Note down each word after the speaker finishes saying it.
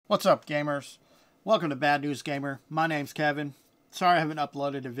What's up, gamers? Welcome to Bad News Gamer. My name's Kevin. Sorry I haven't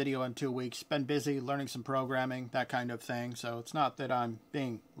uploaded a video in 2 weeks. Been busy learning some programming, that kind of thing. So it's not that I'm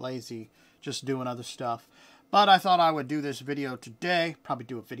being lazy, just doing other stuff. But I thought I would do this video today. Probably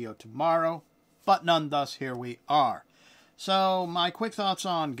do a video tomorrow. But nonetheless, here we are. So my quick thoughts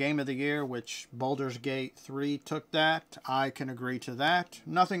on Game of the Year, which Baldur's Gate 3 took that. I can agree to that.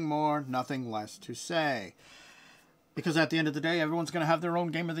 Nothing more, nothing less to say. Because at the end of the day, everyone's going to have their own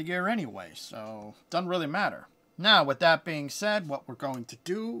Game of the Year anyway, so it doesn't really matter. Now, with that being said, what we're going to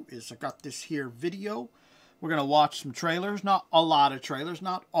do is I got this here video. We're going to watch some trailers. Not a lot of trailers,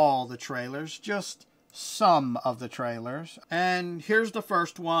 not all the trailers, just some of the trailers. And here's the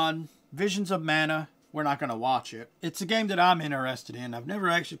first one, Visions of Mana. We're not going to watch it. It's a game that I'm interested in. I've never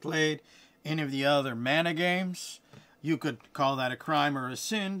actually played any of the other Mana games. You could call that a crime or a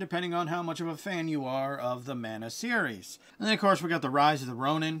sin, depending on how much of a fan you are of the Mana series. And then, of course, we got the Rise of the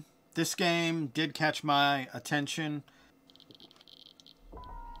Ronin. This game did catch my attention. The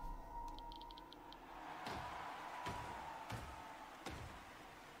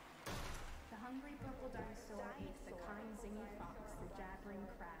hungry purple dinosaur ate the kind zingy fox, the jabbering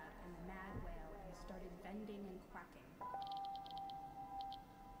crab, and the mad whale, and started vending and quacking.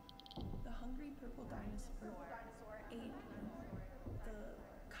 The hungry purple dinosaur ate the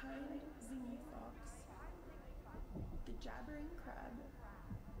kind zingy fox, the jabbering crab,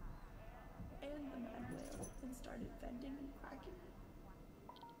 and the mad whale, and started vending and quacking.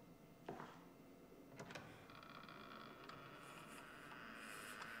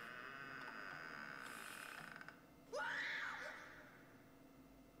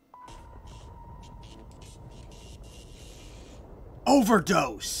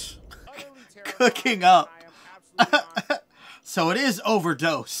 Overdose. Cooking up. So it is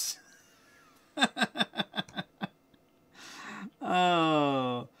Overdose.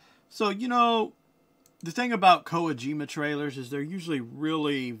 Oh. So, you know, the thing about Kojima trailers is they're usually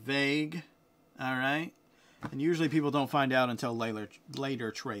really vague. Alright? And usually people don't find out until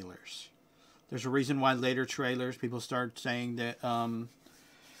later trailers. There's a reason why later trailers, people start saying that,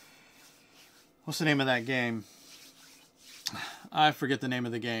 what's the name of that game? I forget the name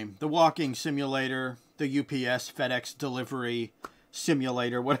of the game. The walking simulator, the UPS, FedEx delivery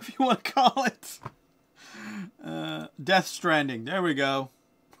simulator, whatever you want to call it. Death Stranding. There we go.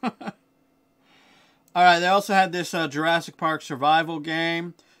 Alright, they also had this Jurassic Park survival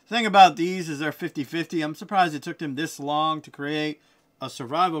game. The thing about these is they're 50-50. I'm surprised it took them this long to create a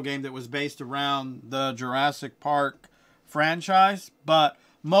survival game that was based around the Jurassic Park franchise. But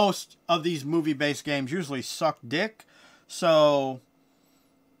most of these movie-based games usually suck dick. So,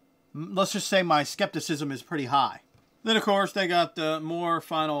 let's just say my skepticism is pretty high. Then, of course, they got the more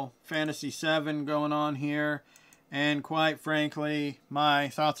Final Fantasy VII going on here. And quite frankly, my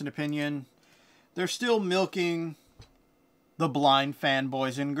thoughts and opinion, they're still milking the blind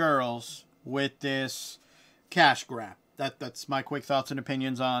fanboys and girls with this cash grab. That's my quick thoughts and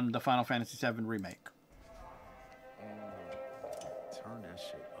opinions on the Final Fantasy VII Remake. Turn that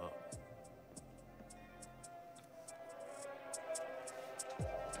shit up.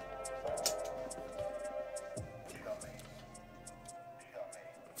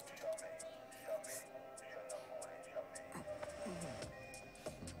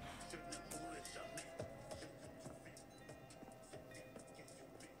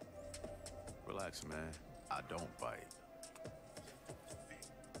 Relax, man. I don't bite.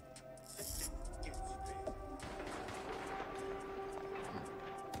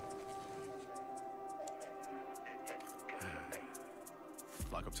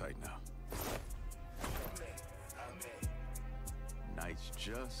 Lock up tight now. Night's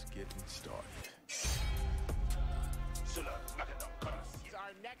just getting started.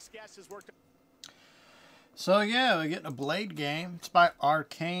 Our next guest has worked. So yeah, we're getting a Blade game. It's by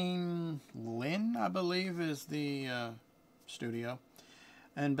Arcane Lynn, I believe, is the studio.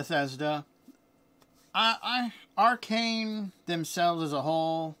 And Bethesda. Arcane themselves as a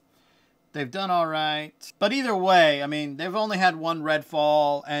whole, they've done alright. But either way, I mean, they've only had one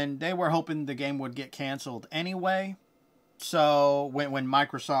Redfall, and they were hoping the game would get canceled anyway. So, when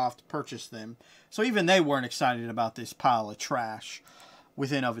Microsoft purchased them. So even they weren't excited about this pile of trash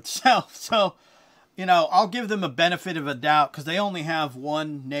within of itself. So, you know, I'll give them a benefit of a doubt because they only have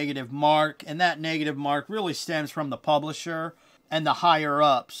one negative mark. And that negative mark really stems from the publisher and the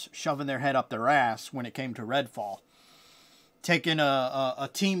higher-ups shoving their head up their ass when it came to Redfall. Taking a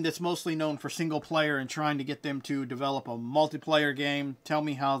team that's mostly known for single-player and trying to get them to develop a multiplayer game. Tell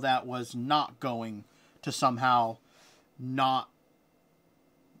me how that was not going to somehow not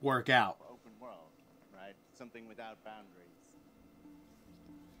work out. Open world, right? Something without boundaries.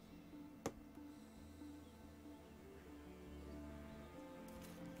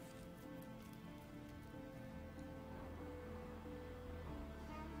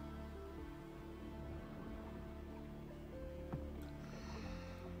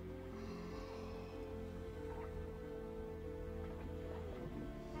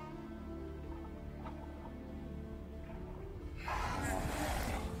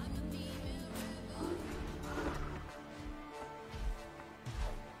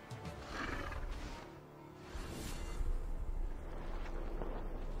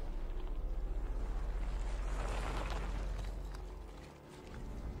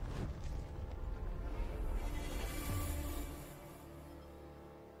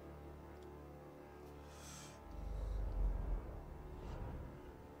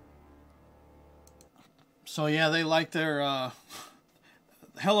 So yeah, they like their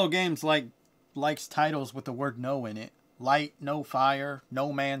Hello Games likes titles with the word no in it. Light, no fire,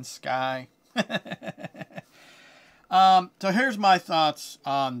 no man's sky. So here's my thoughts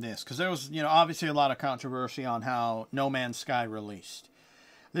on this, because there was, obviously a lot of controversy on how No Man's Sky released.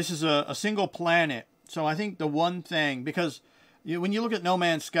 This is a single planet, so I think the one thing, because when you look at No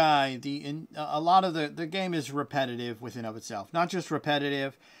Man's Sky, a lot of the game is repetitive within of itself. Not just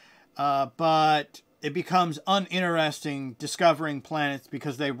repetitive, but it becomes uninteresting discovering planets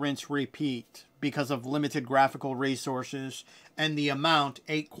because they rinse repeat because of limited graphical resources and the amount,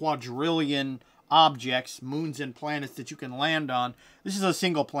 8 quadrillion objects, moons and planets that you can land on. This is a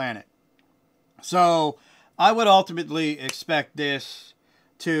single planet. So I would ultimately expect this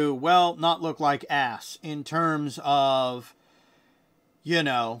to, well, not look like ass in terms of,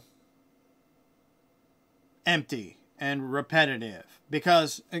 empty and repetitive.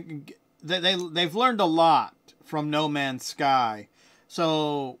 Because they've learned a lot from No Man's Sky.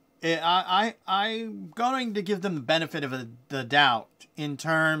 So I'm going to give them the benefit of the doubt in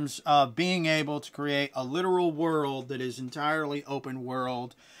terms of being able to create a literal world that is entirely open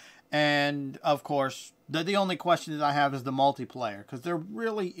world. And, of course, the only question that I have is the multiplayer, because there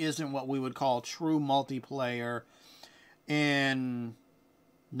really isn't what we would call true multiplayer in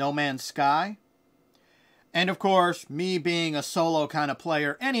No Man's Sky. And, of course, me being a solo kind of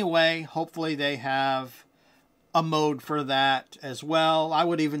player anyway, hopefully they have a mode for that as well. I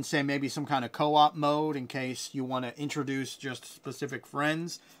would even say maybe some kind of co-op mode in case you want to introduce just specific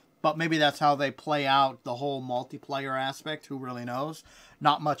friends. But maybe that's how they play out the whole multiplayer aspect. Who really knows?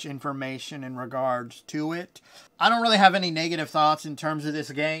 Not much information in regards to it. I don't really have any negative thoughts in terms of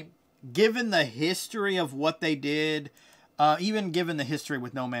this game. Given the history of what they did, even given the history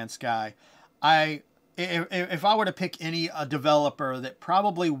with No Man's Sky, if I were to pick a developer that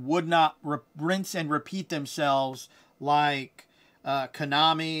probably would not rinse and repeat themselves like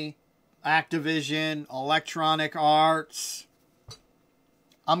Konami, Activision, Electronic Arts,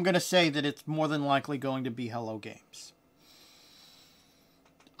 I'm going to say that it's more than likely going to be Hello Games.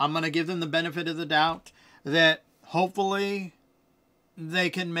 I'm going to give them the benefit of the doubt that hopefully they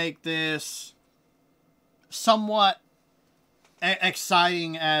can make this somewhat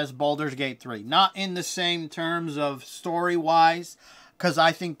exciting as Baldur's Gate 3. Not in the same terms of story-wise, because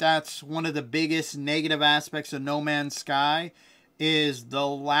I think that's one of the biggest negative aspects of No Man's Sky, is the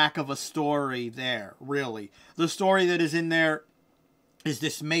lack of a story there, really. The story that is in there is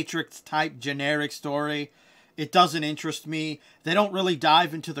this Matrix-type generic story. It doesn't interest me. They don't really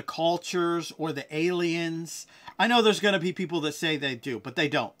dive into the cultures or the aliens. I know there's going to be people that say they do, but they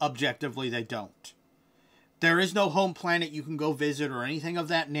don't. Objectively, they don't. There is no home planet you can go visit or anything of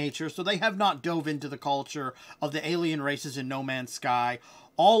that nature, so they have not dove into the culture of the alien races in No Man's Sky.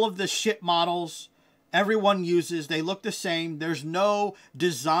 All of the ship models everyone uses, they look the same. There's no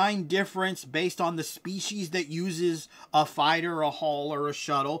design difference based on the species that uses a fighter, a hull, or a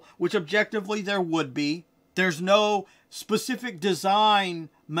shuttle, which objectively there would be. There's no specific design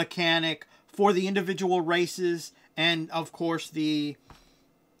mechanic for the individual races and, of course, the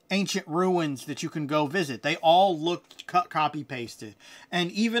ancient ruins that you can go visit. They all look copy-pasted. And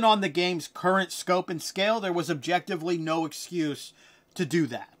even on the game's current scope and scale, there was objectively no excuse to do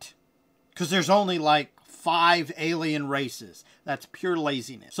that. Because there's only like 5 alien races. That's pure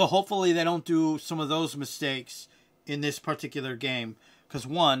laziness. So hopefully they don't do some of those mistakes in this particular game. Because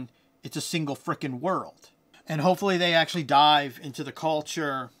one, it's a single frickin' world. And hopefully they actually dive into the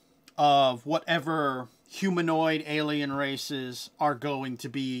culture of whatever humanoid alien races are going to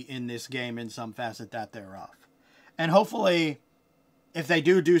be in this game in some facet that thereof. And hopefully, if they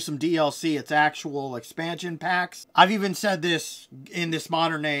do some DLC, it's actual expansion packs. I've even said this in this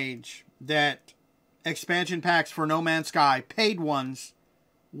modern age, that expansion packs for No Man's Sky, paid ones,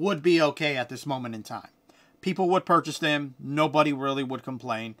 would be okay at this moment in time. People would purchase them. Nobody really would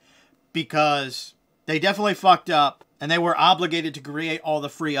complain, because they definitely fucked up, and they were obligated to create all the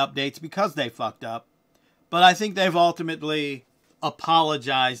free updates because they fucked up. But I think they've ultimately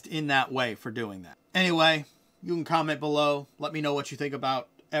apologized in that way for doing that. Anyway, you can comment below. Let me know what you think about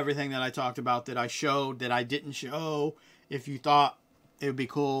everything that I talked about, that I showed, that I didn't show. If you thought it would be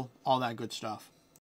cool, all that good stuff.